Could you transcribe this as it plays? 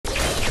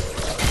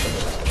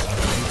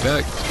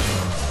back.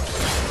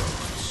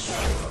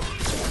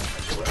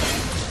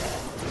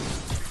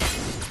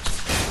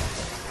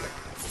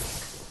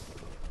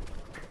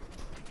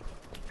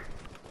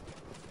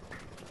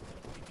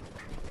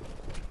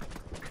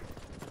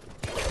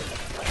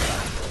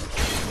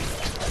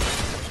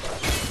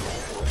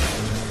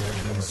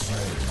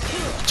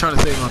 I'm trying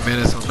to save my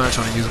mana, so I'm not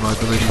trying to use my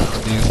abilities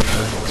on these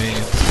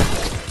minions.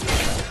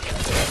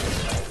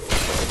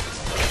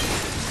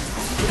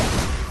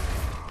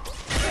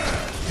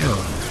 Yo.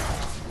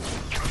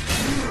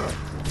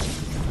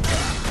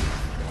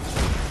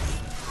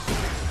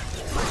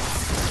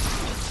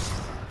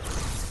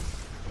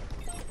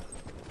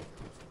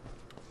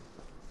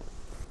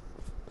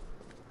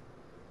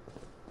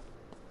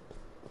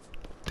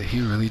 Did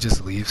he really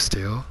just leave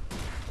still?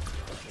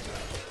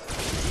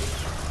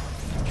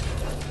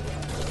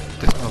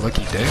 This my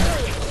lucky day?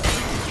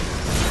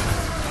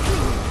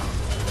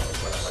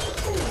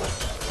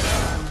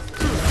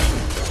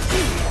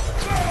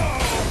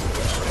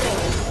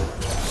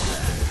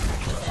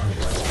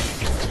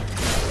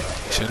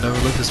 Should never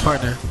left his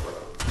partner.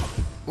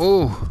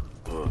 Oh,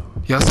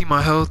 y'all see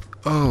my health?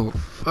 Oh,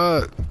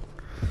 fuck.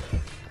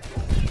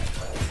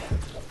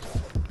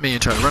 Man,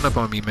 trying to run up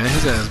on me, man.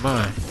 His ass is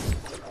mine.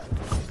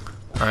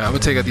 Alright, I'm gonna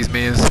take out these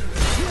minions.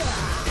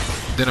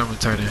 Then I'm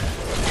returning.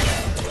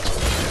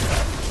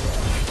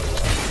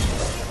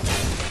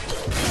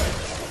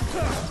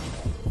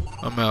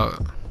 I'm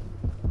out.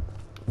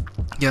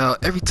 Yo,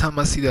 every time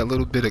I see that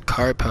little bit of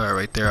card power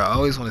right there, I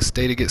always want to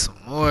stay to get some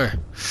more.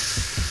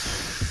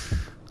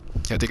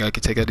 I think I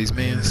can take out these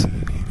minions.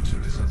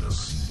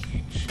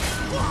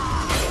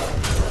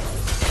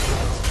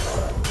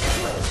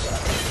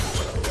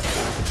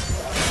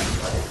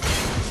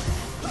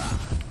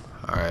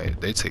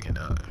 Alright, they taking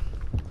out.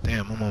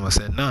 Damn, I'm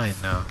almost at 9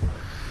 now.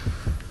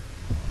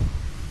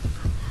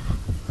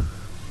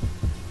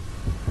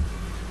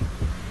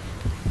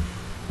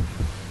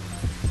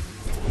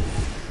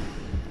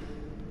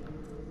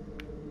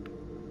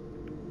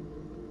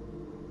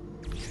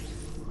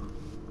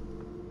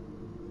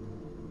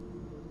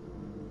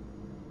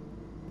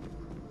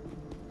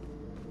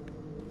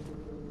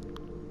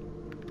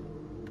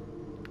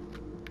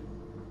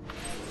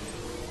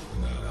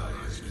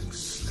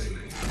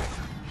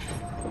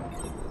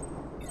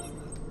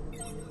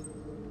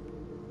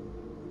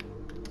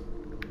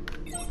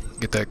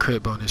 Get that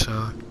crit bonus,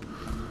 y'all.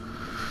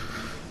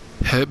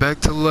 Head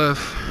back to the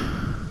left.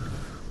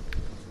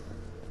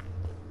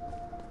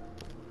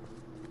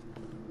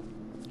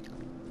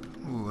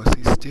 Ooh, I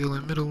see Steel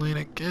in middle lane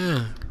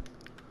again.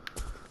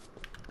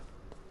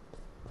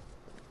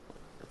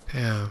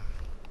 Damn.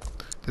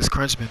 This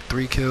Crunch been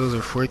 3 kills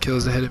or 4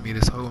 kills ahead of me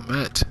this whole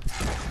match.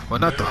 Well,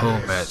 not the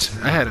whole match.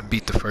 I had him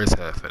beat the first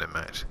half of the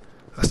match.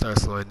 I start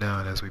slowing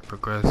down as we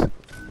progress.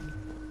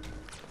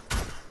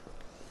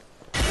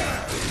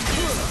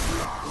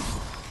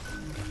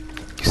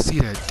 You see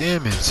that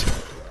damage?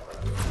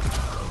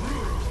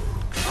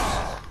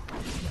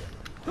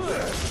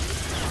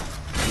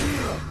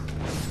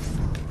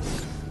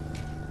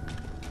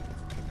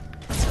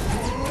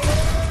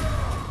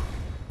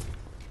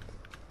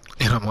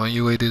 And I'm on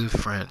your way to the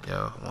friend,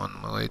 yo. I'm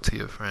on my way to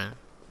your friend.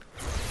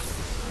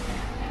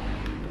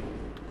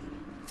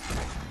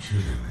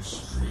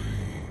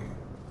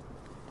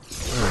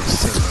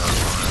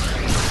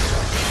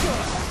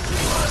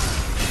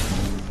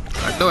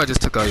 I know I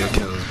just took all your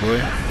kills,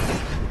 boy.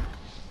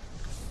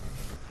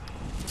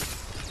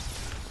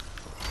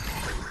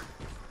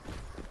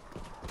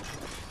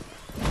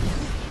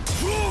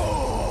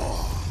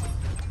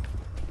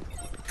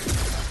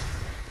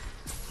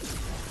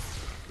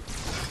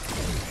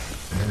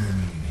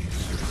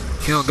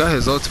 He don't got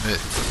his ultimate.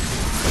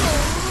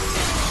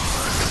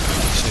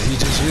 Shit, he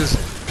just used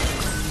it.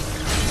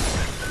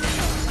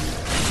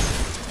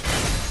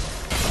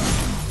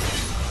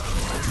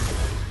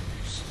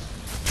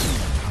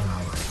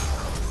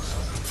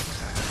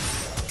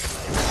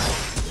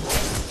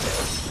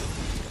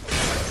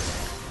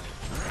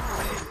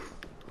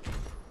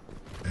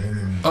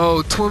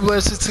 Oh, Twin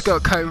Blast just took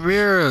out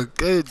Chimera.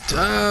 Good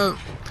job.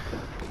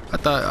 I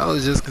thought I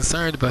was just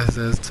concerned about his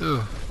ass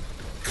too.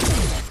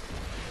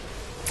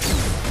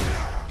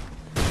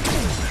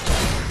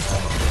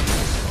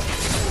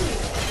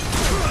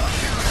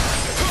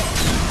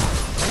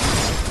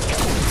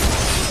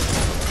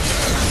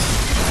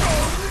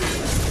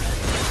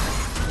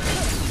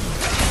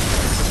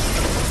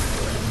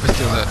 Let's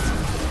kill that.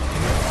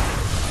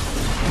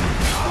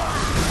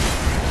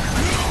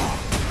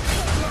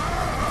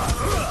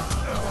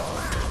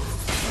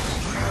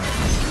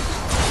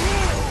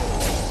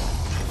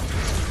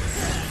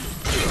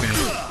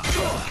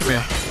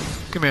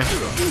 Come here,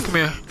 come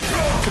here,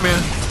 come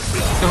here.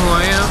 You know who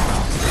I am?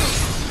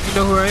 You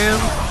know who I am?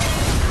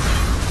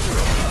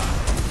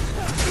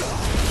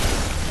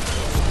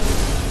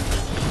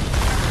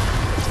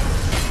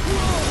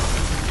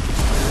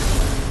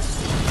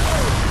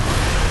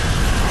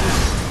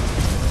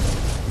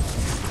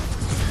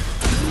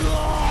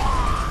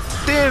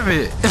 Damn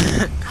it!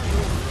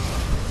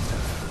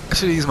 I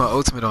should have used my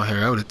ultimate on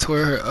her. I would have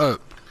tore her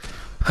up.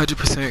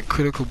 100%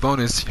 critical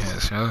bonus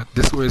chance, yo.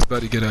 This is where it's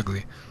about to get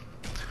ugly.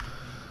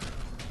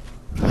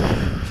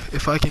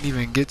 If I can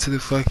even get to the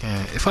fucking,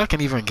 if I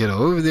can even get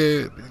over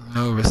there, you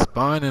know,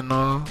 respond and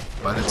all,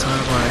 by the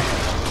time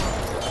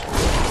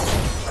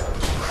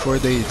before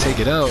they take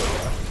it out.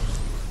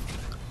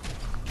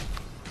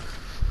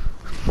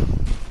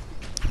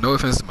 No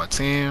offense to my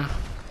team,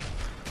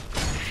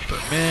 but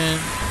man,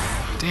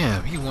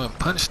 damn, he one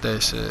punched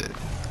that shit.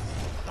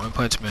 One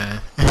punch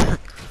man.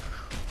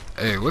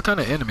 Hey, what kind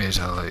of animes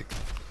y'all like?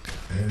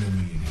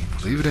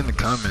 Leave it in the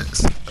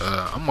comments.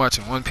 I'm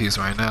watching One Piece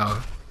right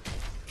now.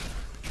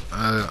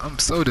 I'm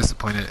so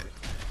disappointed.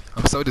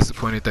 I'm so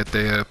disappointed that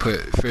they put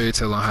Fairy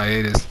Tail on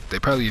hiatus. They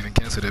probably even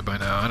canceled it by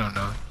now. I don't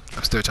know.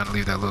 I'm still trying to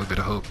leave that little bit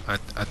of hope. I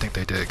think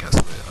they did cancel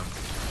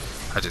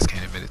it. I just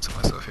can't admit it to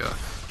myself, y'all.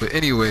 But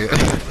anyway, I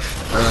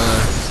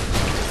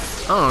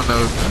don't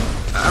know.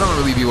 I don't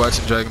really be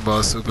watching Dragon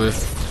Ball Super.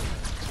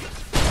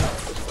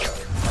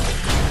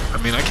 I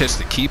mean, I catch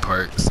the key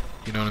parts,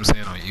 you know what I'm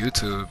saying, on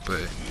YouTube,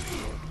 but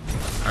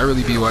I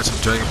really be watching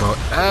Dragon Ball.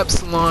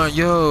 Absalon,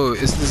 yo,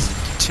 it's this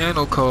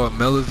channel called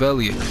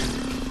Melavelli.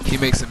 He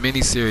makes a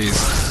mini-series,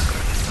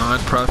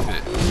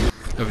 non-profit,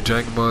 of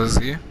Dragon Ball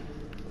Z.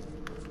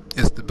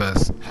 It's the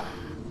best.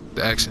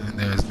 The action in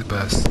there is the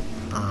best.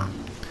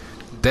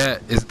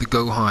 That is the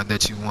Gohan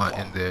that you want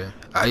in there.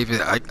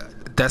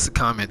 That's a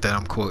comment that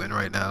I'm quoting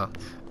right now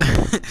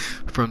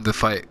from the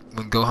fight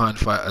when Gohan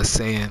fought a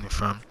Saiyan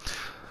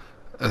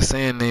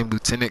named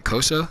Lieutenant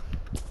Kosha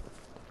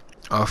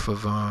off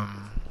of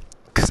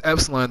cause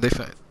Epsilon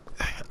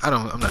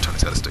I'm not trying to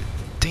tell the story.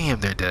 Damn,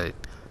 they're dead.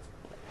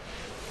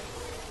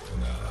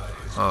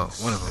 Oh,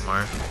 one of them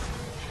are.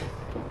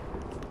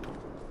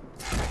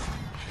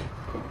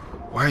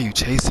 Why are you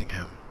chasing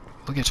him?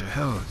 Look at your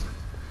health.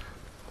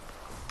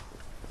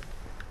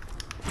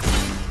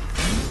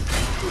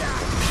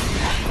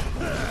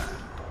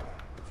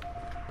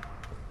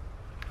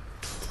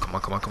 Come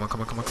on, come on, come on,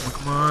 come on, come on, come on,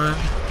 come on.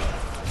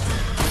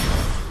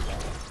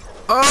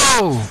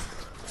 Oh!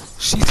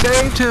 She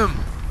saved him!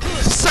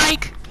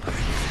 Psych!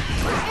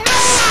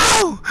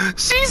 No!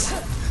 She's...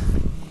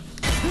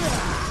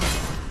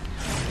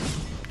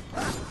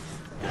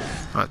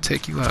 I'll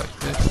take you out,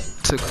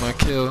 bitch. Took my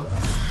kill.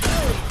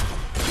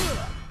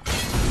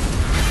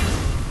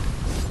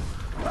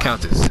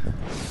 Countess.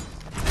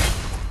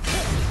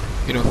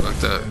 You done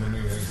fucked up.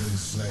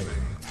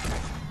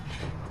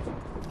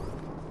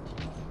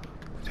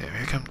 Damn,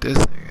 here come this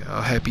nigga.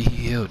 All happy he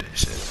healed and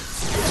shit.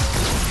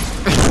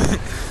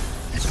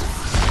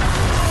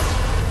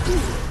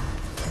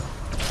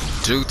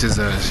 Juked his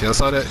ass. Y'all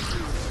saw that?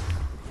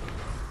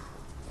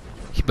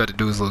 He better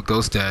do his little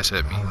ghost dash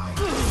at me.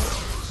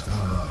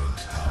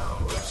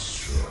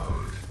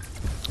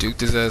 Juked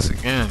his ass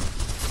again.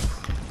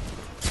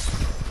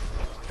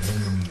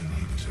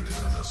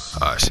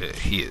 Oh shit,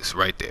 he is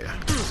right there.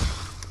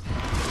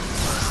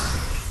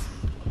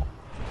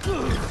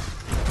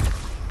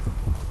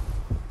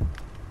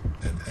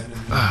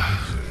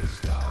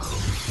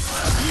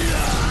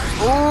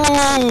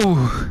 Ooh!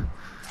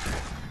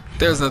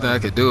 There's nothing I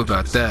could do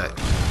about that.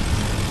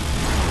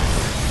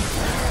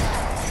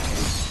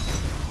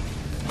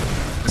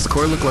 This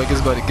core look like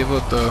it's about to give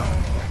up though.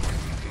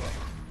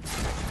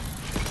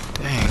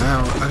 Dang,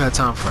 I got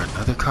time for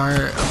another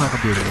card. I'm not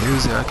gonna be able to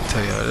use it, I can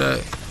tell you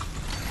that.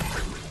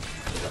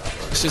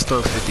 Let's just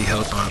throw 50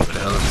 health on for the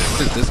hell of it. What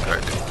does this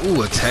card do?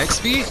 Ooh, attack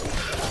speed?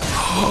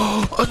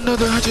 Oh,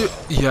 another 100.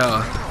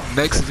 Yeah,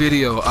 next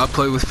video I'll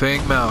play with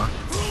Feng Mao.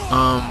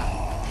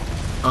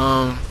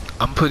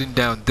 I'm putting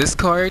down this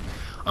card.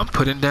 I'm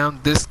putting down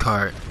this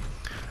card.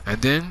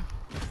 And then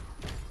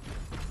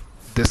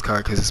this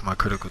card because it's my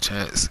critical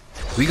chance.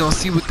 We gonna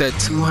see what that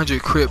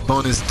 200 crit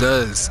bonus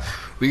does.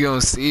 We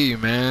gonna see,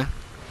 man.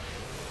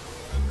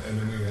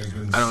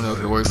 I don't know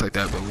if it works like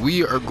that, but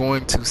we are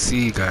going to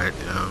see,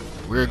 goddamn.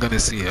 We're gonna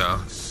see, y'all.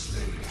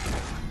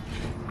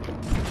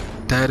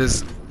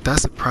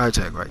 That's a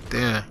project right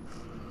there.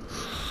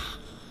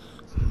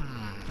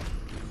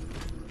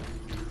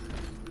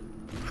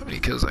 How many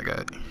kills I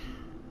got?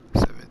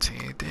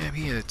 17. Damn,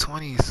 he in the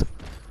 20s.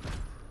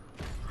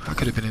 I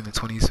could have been in the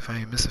 20s if I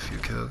ain't missed a few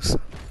kills.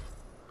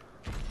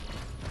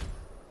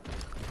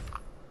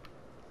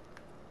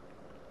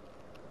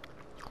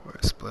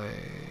 Quartz blade.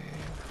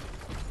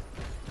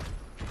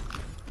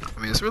 I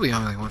mean, it's really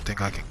only one thing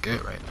I can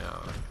get right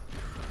now.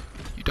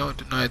 You don't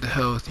deny the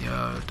health,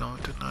 y'all.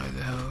 Don't deny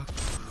the health.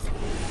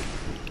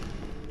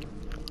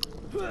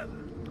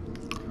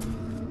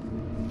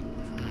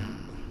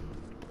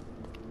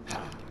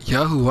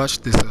 Y'all who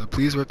watched this,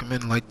 please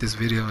recommend, like this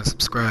video, and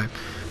subscribe.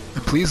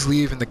 And please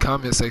leave in the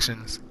comment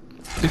sections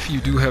if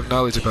you do have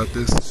knowledge about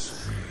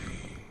this.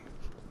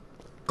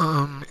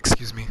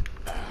 Excuse me.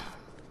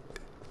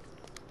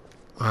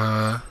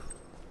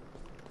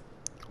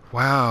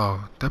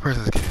 Wow, that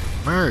person's getting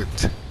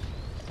murked.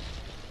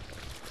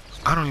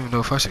 I don't even know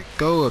if I should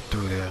go up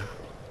through there.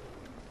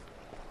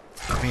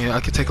 I mean, I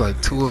could take like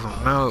 2 of them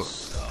out.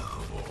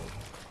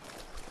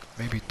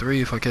 Maybe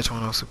 3 if I catch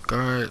one off some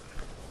guard.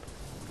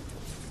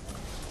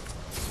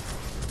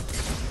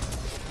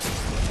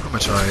 I'ma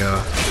try, y'all.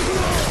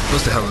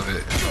 What's the hell of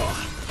it?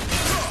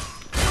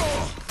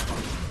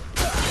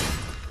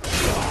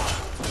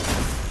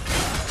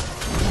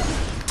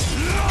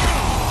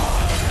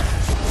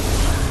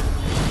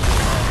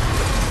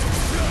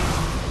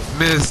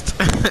 Missed.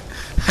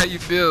 How you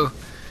feel?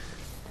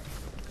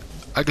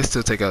 I can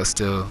still take out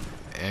Steel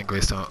and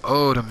Greystone.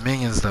 Oh, the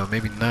minions though.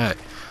 Maybe not.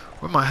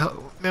 Where my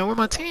hell, man? Where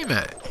my team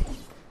at?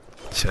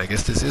 Shit, I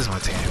guess this is my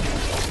team.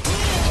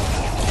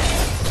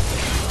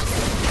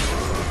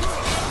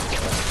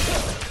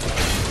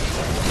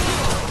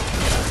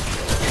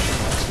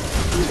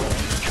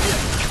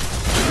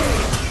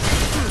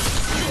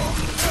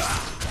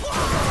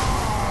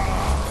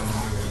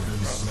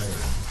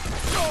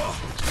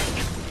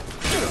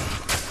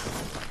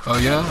 Oh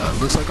yeah,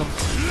 looks like I'm.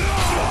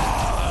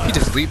 He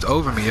just leaped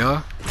over me,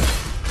 y'all.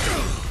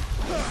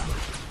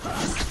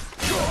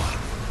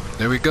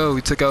 There we go.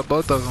 We took out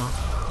both of them.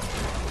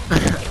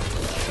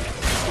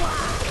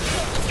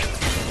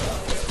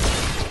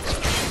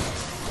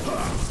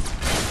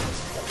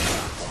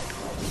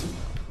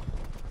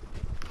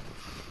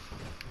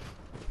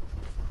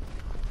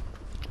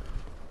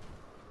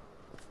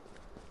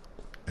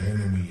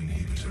 Enemy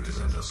inhibitor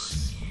is under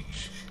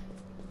siege.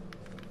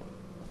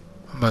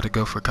 I'm about to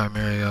go for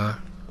Chimera, y'all.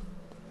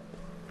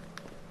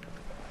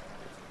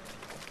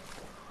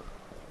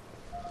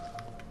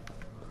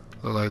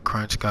 Look like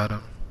Crunch got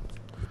him.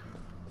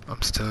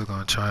 I'm still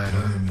gonna try it.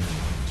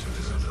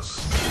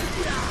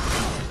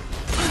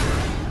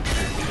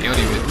 He don't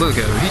even look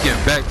at him. He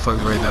getting back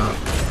fucked right now.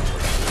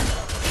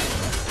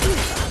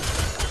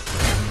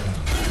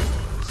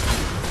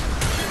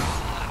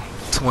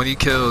 $20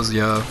 kills,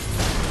 y'all.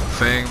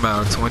 Feng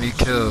Mao, 20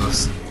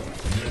 kills.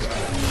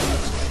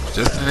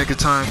 Just in the nick of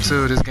time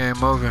too. This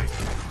game over.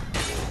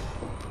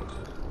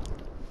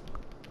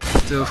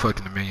 Still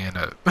fucking the minion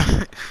up.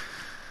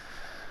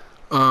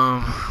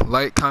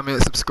 Like,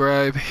 comment,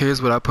 subscribe.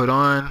 Here's what I put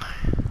on.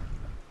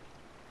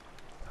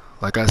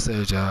 Like I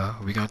said, y'all,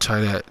 we gonna try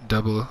that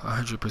double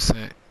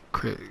 100%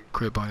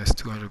 crit bonus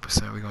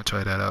 200%. We gonna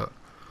try that out.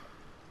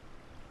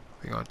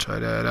 We gonna try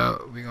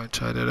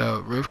that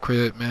out. Rift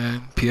crit,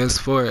 man.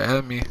 PS4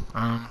 at me.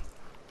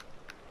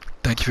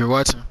 Thank you for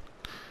watching.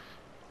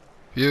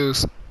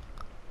 Views.